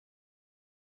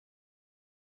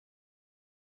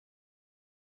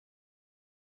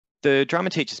The Drama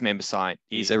Teachers member site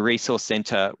is a resource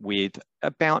centre with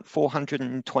about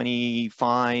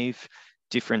 425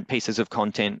 different pieces of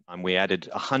content, and we added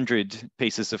 100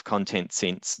 pieces of content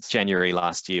since January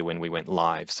last year when we went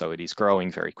live, so it is growing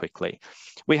very quickly.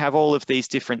 We have all of these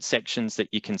different sections that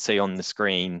you can see on the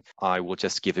screen. I will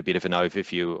just give a bit of an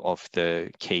overview of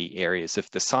the key areas of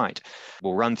the site.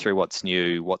 We'll run through what's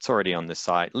new, what's already on the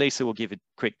site. Lisa will give a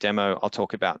quick demo. I'll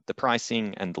talk about the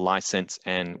pricing and the license,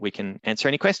 and we can answer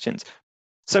any questions.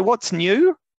 So what's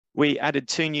new? We added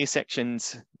 2 new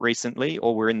sections recently,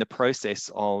 or we're in the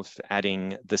process of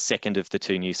adding the second of the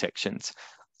 2 new sections.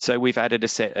 So we've added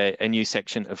a new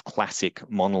section of classic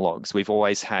monologues. We've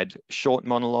always had short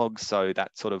monologues, so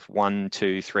that sort of 1,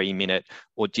 2, 3 minute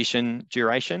audition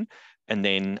duration, and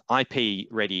then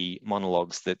IP-ready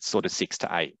monologues that's sort of 6 to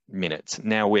 8 minutes.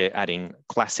 Now we're adding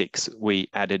classics. We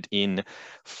added in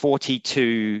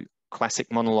 42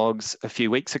 classic monologues a few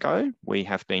weeks ago. We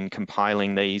have been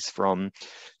compiling these from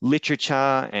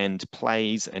literature and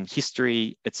plays and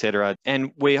history, etc.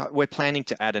 And we're planning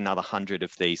to add another 100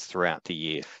 of these throughout the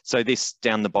year. So this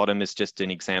down the bottom is just an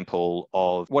example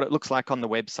of what it looks like on the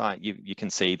website. You can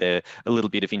see there a little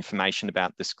bit of information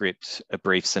about the script, a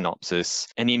brief synopsis,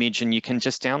 an image, and you can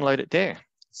just download it there.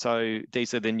 So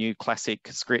these are the new classic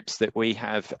scripts that we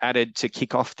have added to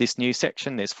kick off this new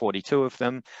section. There's 42 of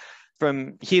them.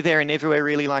 From here, there, and everywhere,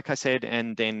 really, like I said,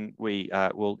 and then we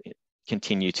will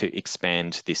continue to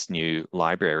expand this new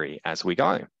library as we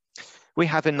go. We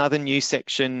have another new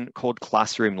section called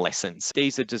classroom lessons.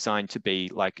 These are designed to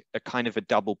be like a kind of a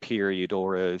double period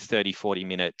or a 30,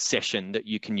 40-minute session that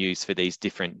you can use for these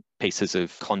different pieces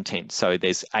of content. So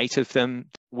there's 8 of them.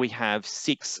 We have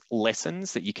 6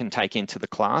 lessons that you can take into the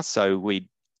class. So we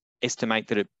estimate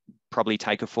that it probably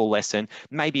take a full lesson,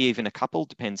 maybe even a couple,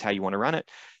 depends how you want to run it.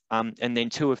 And then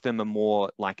 2 of them are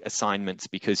more like assignments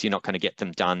because you're not going to get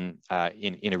them done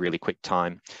in a really quick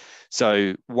time.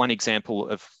 So one example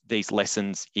of these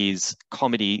lessons is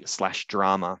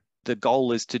comedy/drama. The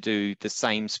goal is to do the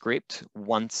same script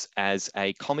once as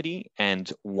a comedy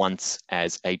and once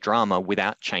as a drama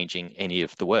without changing any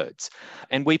of the words.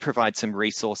 And we provide some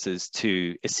resources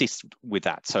to assist with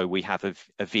that. So we have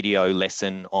a video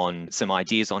lesson on some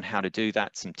ideas on how to do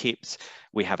that, some tips.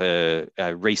 We have a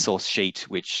resource sheet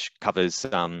which covers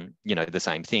the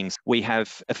same things. We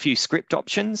have a few script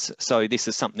options. So this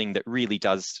is something that really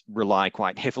does rely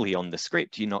quite heavily on the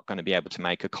script. You're not going to be able to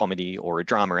make a comedy or a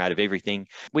drama out of everything.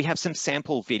 We have some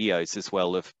sample videos as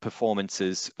well of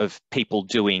performances of people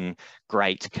doing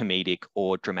great comedic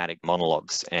or dramatic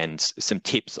monologues and some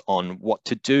tips on what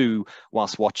to do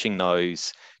whilst watching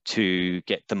those to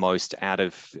get the most out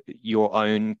of your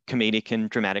own comedic and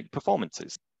dramatic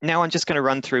performances. Now I'm just going to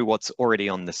run through what's already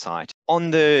on the site.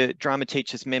 On the Drama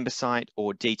Teachers member site,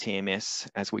 or DTMS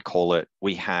as we call it,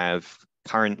 we have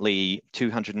currently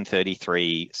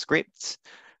 233 scripts.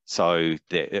 So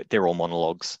they're all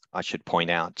monologues, I should point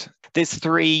out. There's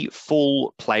 3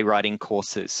 full playwriting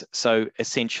courses. So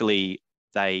essentially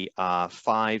they are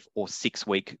 5 or 6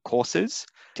 week courses.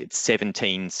 It's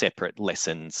 17 separate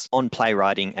lessons on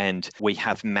playwriting, and we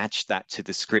have matched that to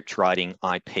the script writing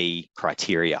IP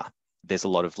criteria. There's a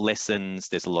lot of lessons,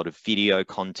 there's a lot of video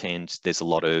content, there's a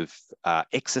lot of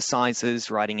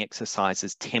exercises, writing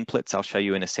exercises, templates I'll show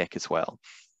you in a sec as well.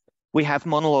 We have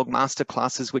monologue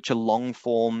masterclasses, which are long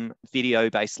form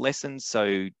video-based lessons.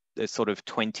 So they're sort of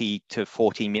 20 to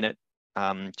 40 minute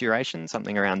duration,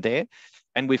 something around there.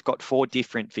 And we've got 4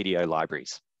 different video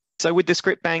libraries. So with the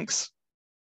script banks,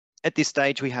 at this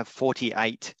stage, we have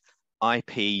 48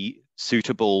 IP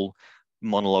suitable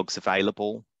monologues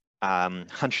available.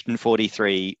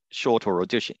 143 short or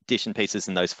audition pieces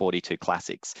and those 42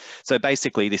 classics. So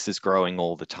basically this is growing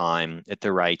all the time at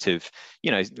the rate of,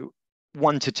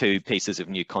 1 to 2 pieces of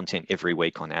new content every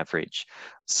week on average.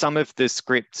 Some of the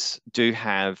scripts do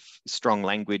have strong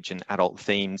language and adult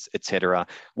themes, etc.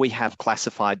 We have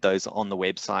classified those on the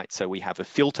website. So we have a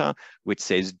filter which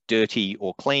says dirty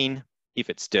or clean. If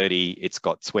it's dirty, it's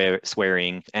got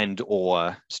swearing and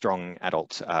or strong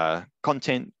adult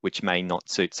content, which may not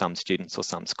suit some students or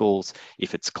some schools.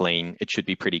 If it's clean, it should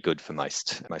be pretty good for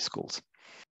most schools.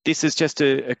 This is just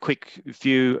a quick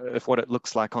view of what it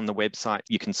looks like on the website.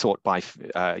 You can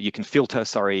filter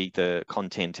the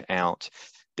content out.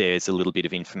 There's a little bit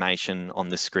of information on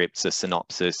the scripts, a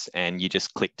synopsis, and you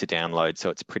just click to download.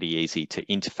 So it's pretty easy to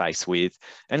interface with,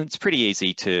 and it's pretty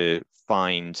easy to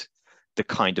find the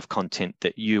kind of content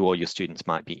that you or your students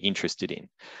might be interested in.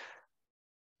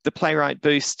 The Playwright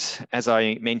Boost, as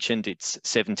I mentioned, it's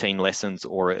 17 lessons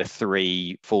or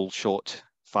 3 full short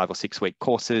 5 or 6 week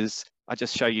courses. I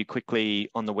just show you quickly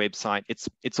on the website,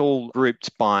 it's all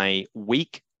grouped by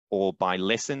week. or by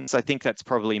lessons. I think that's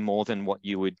probably more than what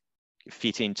you would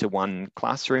fit into one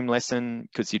classroom lesson,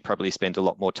 because you'd probably spend a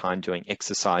lot more time doing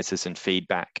exercises and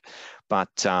feedback. But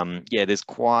yeah, there's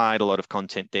quite a lot of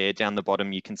content there. Down the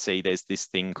bottom, you can see there's this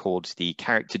thing called the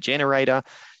character generator,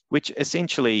 which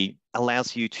essentially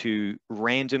allows you to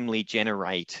randomly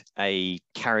generate a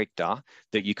character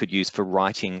that you could use for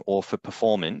writing or for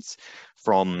performance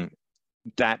from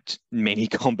that many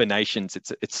combinations.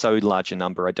 It's so large a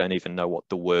number, I don't even know what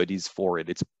the word is for it.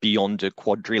 It's beyond a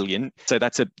quadrillion. So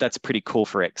that's pretty cool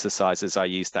for exercises. I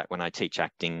use that when I teach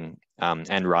acting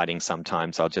and writing.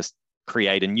 Sometimes I'll just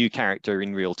create a new character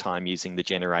in real time using the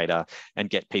generator and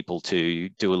get people to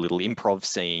do a little improv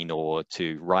scene or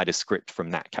to write a script from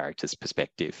that character's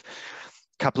perspective.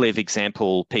 Couple of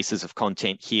example pieces of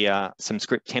content here, some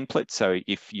script templates. So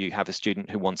if you have a student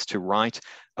who wants to write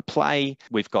a play,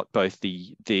 we've got both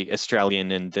the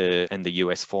Australian and the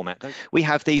US format. We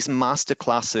have these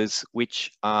masterclasses,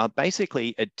 which are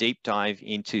basically a deep dive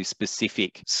into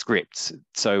specific scripts.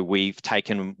 So we've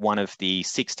taken one of the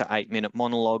 6 to 8 minute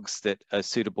monologues that are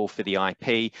suitable for the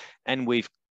IP, and we've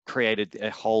created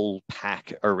a whole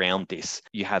pack around this.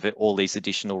 You have all these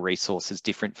additional resources,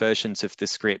 different versions of the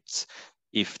scripts.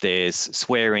 If there's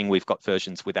swearing, we've got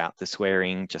versions without the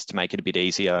swearing, just to make it a bit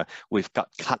easier. We've got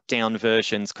cut down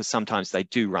versions, because sometimes they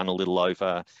do run a little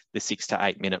over the 6 to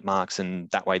 8 minute marks, and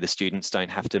that way the students don't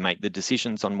have to make the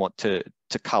decisions on what to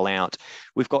cull out.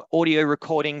 We've got audio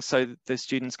recording so that the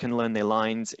students can learn their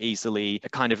lines easily, a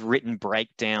kind of written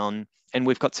breakdown, and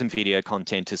we've got some video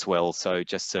content as well. So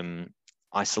just some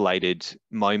isolated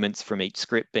moments from each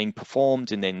script being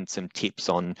performed, and then some tips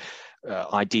on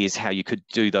ideas how you could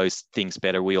do those things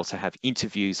better. We also have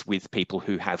interviews with people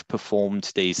who have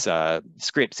performed these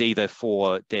scripts, either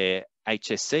for their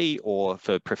HSC or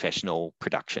for professional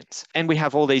productions. And we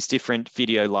have all these different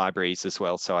video libraries as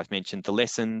well. So I've mentioned the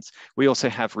lessons. We also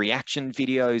have reaction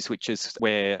videos, which is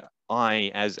where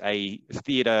I, as a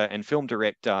theatre and film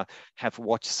director, have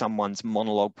watched someone's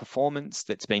monologue performance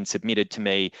that's been submitted to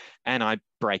me, and I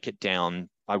break it down.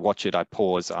 I watch it, I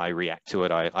pause, I react to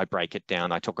it, I break it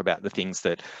down. I talk about the things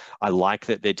that I like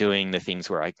that they're doing, the things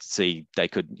where I see they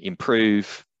could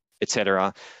improve,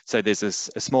 etc. So there's a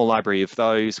small library of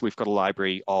those. We've got a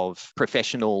library of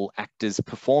professional actors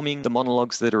performing the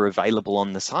monologues that are available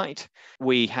on the site.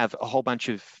 We have a whole bunch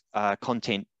of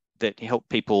content that help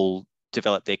people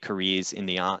develop their careers in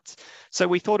the arts. So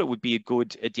we thought it would be a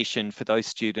good addition for those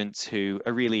students who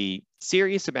are really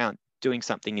serious about doing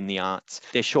something in the arts.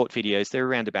 They're short videos, they're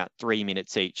around about 3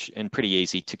 minutes each and pretty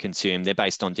easy to consume. They're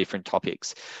based on different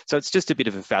topics. So it's just a bit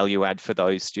of a value add for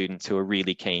those students who are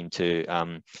really keen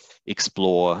to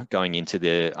explore going into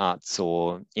the arts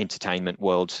or entertainment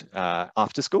world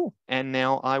after school. And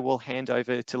now I will hand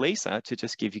over to Lisa to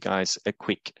just give you guys a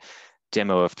quick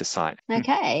demo of the site.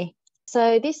 Okay,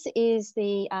 so this is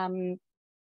the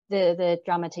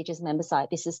Drama Teachers member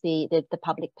site. This is the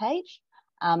public page.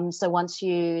 So once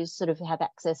you sort of have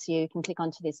access, you can click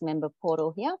onto this member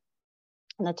portal here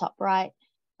in the top right.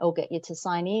 It'll get you to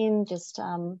sign in, just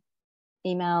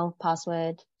email,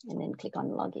 password, and then click on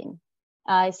login.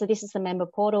 So this is the member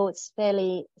portal. It's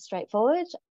fairly straightforward.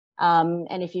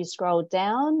 And if you scroll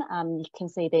down, you can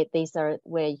see that these are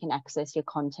where you can access your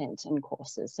content and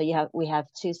courses. So we have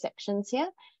 2 sections here.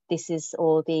 This is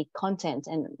all the content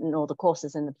and all the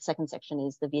courses, and the second section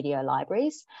is the video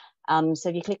libraries. So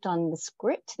if you clicked on the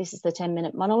script, this is the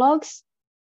 10-minute monologues.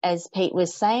 As Pete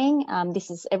was saying, this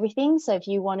is everything. So if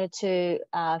you wanted to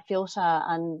filter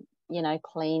and,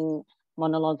 clean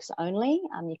monologues only,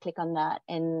 you click on that,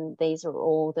 and these are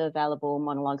all the available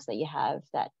monologues that you have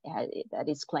that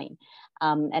is clean.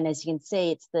 And as you can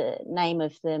see, it's the name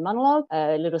of the monologue,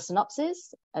 a little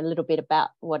synopsis, a little bit about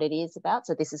what it is about.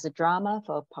 So this is a drama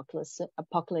for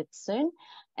Apocalypse Soon,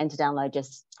 and to download,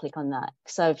 just click on that.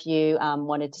 So if you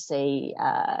wanted to see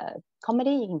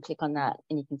comedy, you can click on that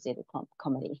and you can see the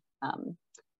comedy.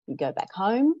 You go back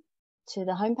home to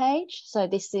the home page. So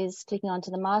this is clicking onto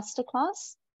the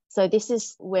masterclass. So this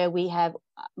is where we have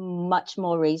much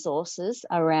more resources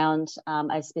around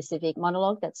a specific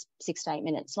monologue that's 6 to 8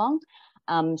 minutes long.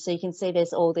 So you can see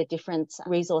there's all the different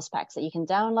resource packs that you can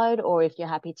download, or if you're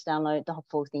happy to download the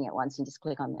full thing at once, you just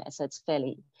click on there. So it's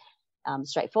fairly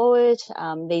straightforward.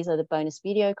 These are the bonus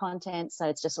video content. So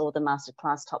it's just all the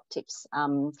masterclass top tips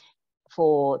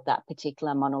for that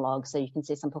particular monologue. So you can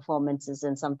see some performances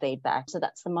and some feedback. So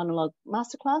that's the monologue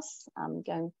masterclass.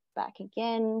 Going back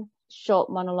again. Short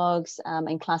monologues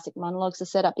and classic monologues. The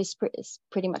setup is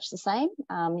pretty much the same.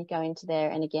 You go into there,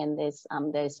 and again, there's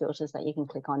those filters that you can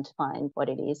click on to find what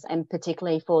it is. And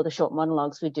particularly for the short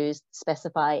monologues, we do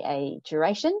specify a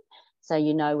duration. So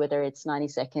you know whether it's 90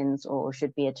 seconds or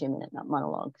should be a 2-minute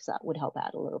monologue, so that would help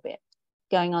out a little bit.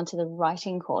 Going on to the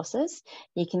writing courses,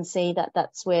 you can see that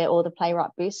that's where all the Playwright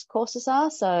Boost courses are.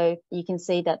 So you can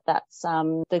see that that's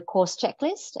the course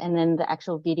checklist, and then the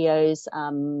actual videos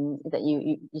that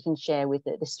you can share with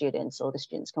the students, or the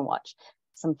students can watch.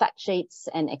 Some fact sheets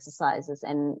and exercises.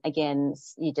 And again,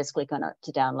 you just click on it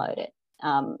to download it.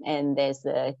 And there's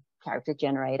the character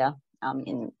generator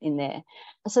in there.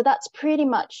 So that's pretty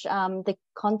much the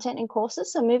content in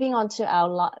courses. So moving on to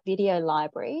our video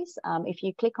libraries, if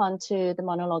you click onto the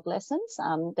monologue lessons,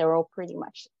 they're all pretty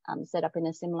much set up in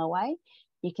a similar way.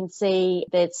 You can see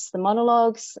there's the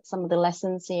monologues, some of the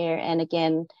lessons here, and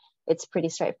again, it's pretty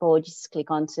straightforward. You just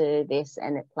click onto this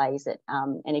and it plays it.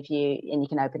 And you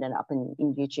can open it up in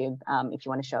YouTube if you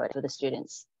want to show it to the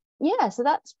students. Yeah, so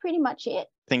that's pretty much it.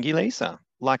 Thank you, Lisa.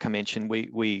 Like I mentioned,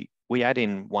 we add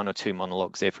in 1 or 2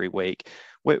 monologues every week.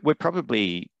 We'll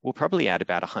probably add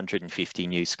about 150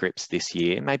 new scripts this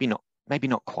year. Maybe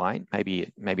not quite,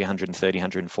 maybe 130,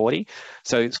 140.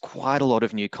 So it's quite a lot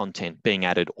of new content being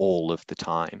added all of the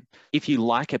time. If you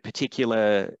like a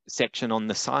particular section on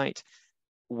the site,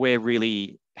 we're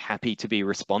really happy to be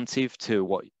responsive to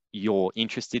what you're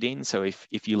interested in. So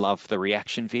if you love the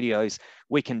reaction videos,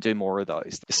 we can do more of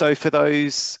those. So for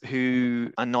those who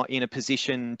are not in a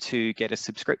position to get a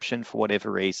subscription for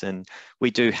whatever reason, we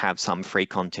do have some free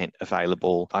content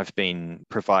available. I've been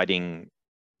providing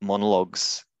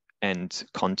monologues and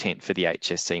content for the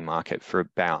HSC market for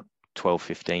about 12,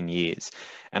 15 years.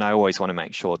 And I always want to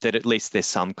make sure that at least there's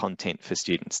some content for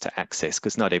students to access,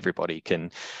 because not everybody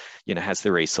can, has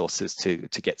the resources to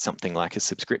get something like a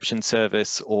subscription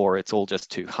service, or it's all just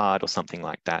too hard or something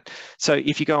like that. So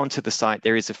if you go onto the site,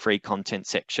 there is a free content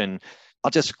section.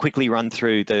 I'll just quickly run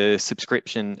through the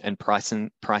subscription and pricing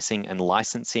and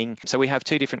licensing. So we have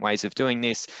 2 different ways of doing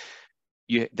this.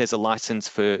 There's a license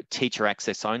for teacher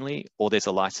access only, or there's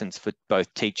a license for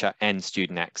both teacher and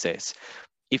student access.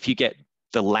 If you get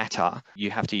the latter, you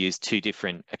have to use 2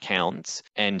 different accounts,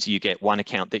 and you get one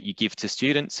account that you give to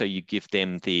students. So you give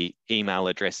them the email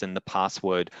address and the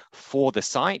password for the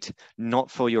site,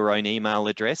 not for your own email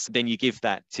address. Then you give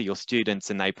that to your students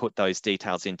and they put those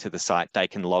details into the site. They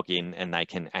can log in and they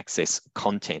can access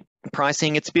content.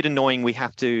 Pricing, it's a bit annoying. We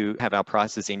have to have our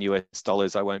prices in US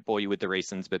dollars. I won't bore you with the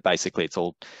reasons, but basically it's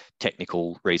all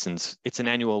technical reasons. It's an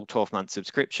annual 12-month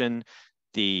subscription.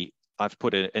 I've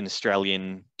put an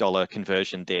Australian dollar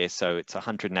conversion there, so it's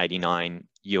 189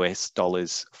 US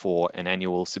dollars for an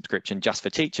annual subscription just for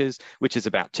teachers, which is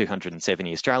about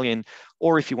 270 Australian.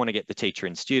 Or if you want to get the teacher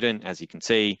and student, as you can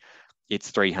see, it's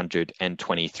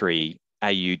 323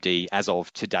 AUD as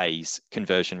of today's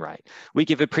conversion rate. We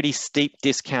give a pretty steep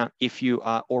discount if you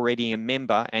are already a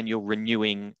member and you're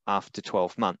renewing after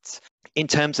 12 months. In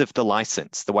terms of the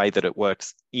license, the way that it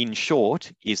works in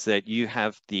short is that you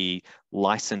have the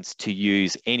license to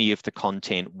use any of the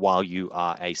content while you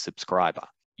are a subscriber.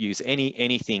 Use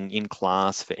anything in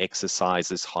class for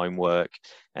exercises, homework,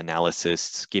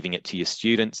 analysis, giving it to your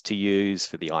students to use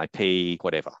for the IP,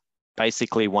 whatever.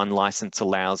 Basically, one license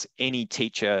allows any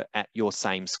teacher at your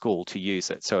same school to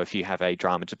use it. So if you have a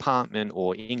drama department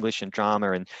or English and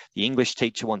drama, and the English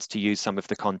teacher wants to use some of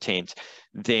the content,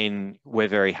 then we're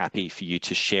very happy for you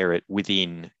to share it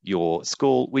within your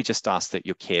school. We just ask that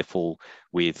you're careful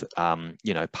with,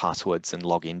 passwords and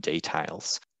login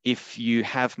details. If you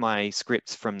have my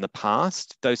scripts from the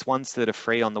past, those ones that are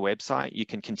free on the website, you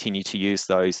can continue to use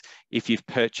those. If you've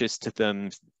purchased them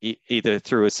either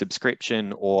through a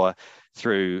subscription or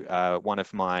through one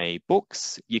of my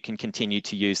books, you can continue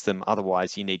to use them.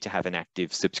 Otherwise, you need to have an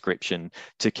active subscription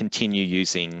to continue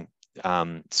using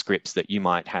scripts that you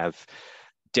might have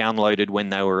downloaded when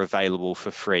they were available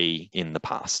for free in the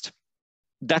past.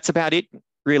 That's about it,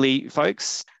 really,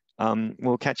 folks.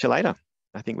 We'll catch you later.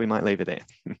 I think we might leave it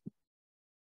there.